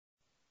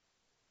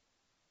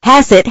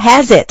Hassett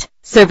has it,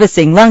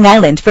 servicing Long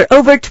Island for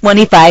over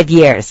 25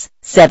 years.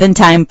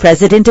 7-time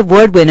President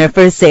Award winner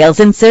for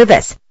sales and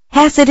service.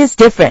 Hassett is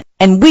different,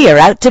 and we are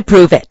out to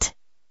prove it.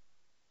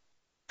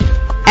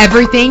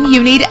 Everything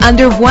you need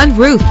under one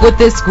roof with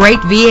this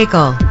great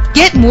vehicle.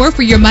 Get more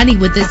for your money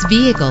with this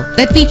vehicle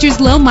that features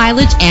low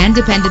mileage and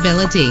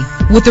dependability.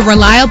 With a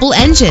reliable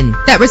engine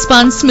that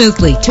responds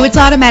smoothly to its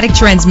automatic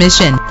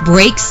transmission,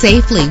 brakes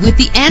safely with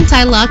the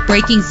anti-lock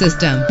braking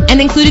system. An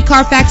included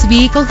Carfax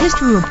Vehicle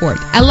History Report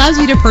allows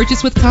you to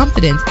purchase with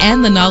confidence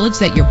and the knowledge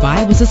that your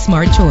buy was a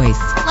smart choice.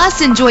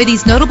 Plus, enjoy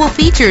these notable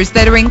features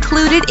that are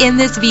included in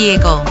this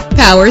vehicle.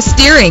 Power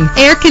steering,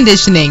 air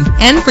conditioning,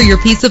 and for your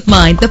peace of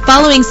mind, the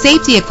following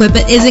safety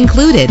equipment is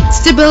included.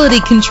 Stability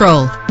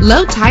control,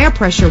 low tire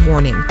pressure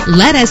warning.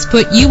 Let us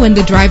put you in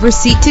the driver's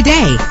seat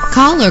today.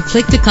 Call or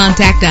click to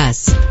contact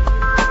us.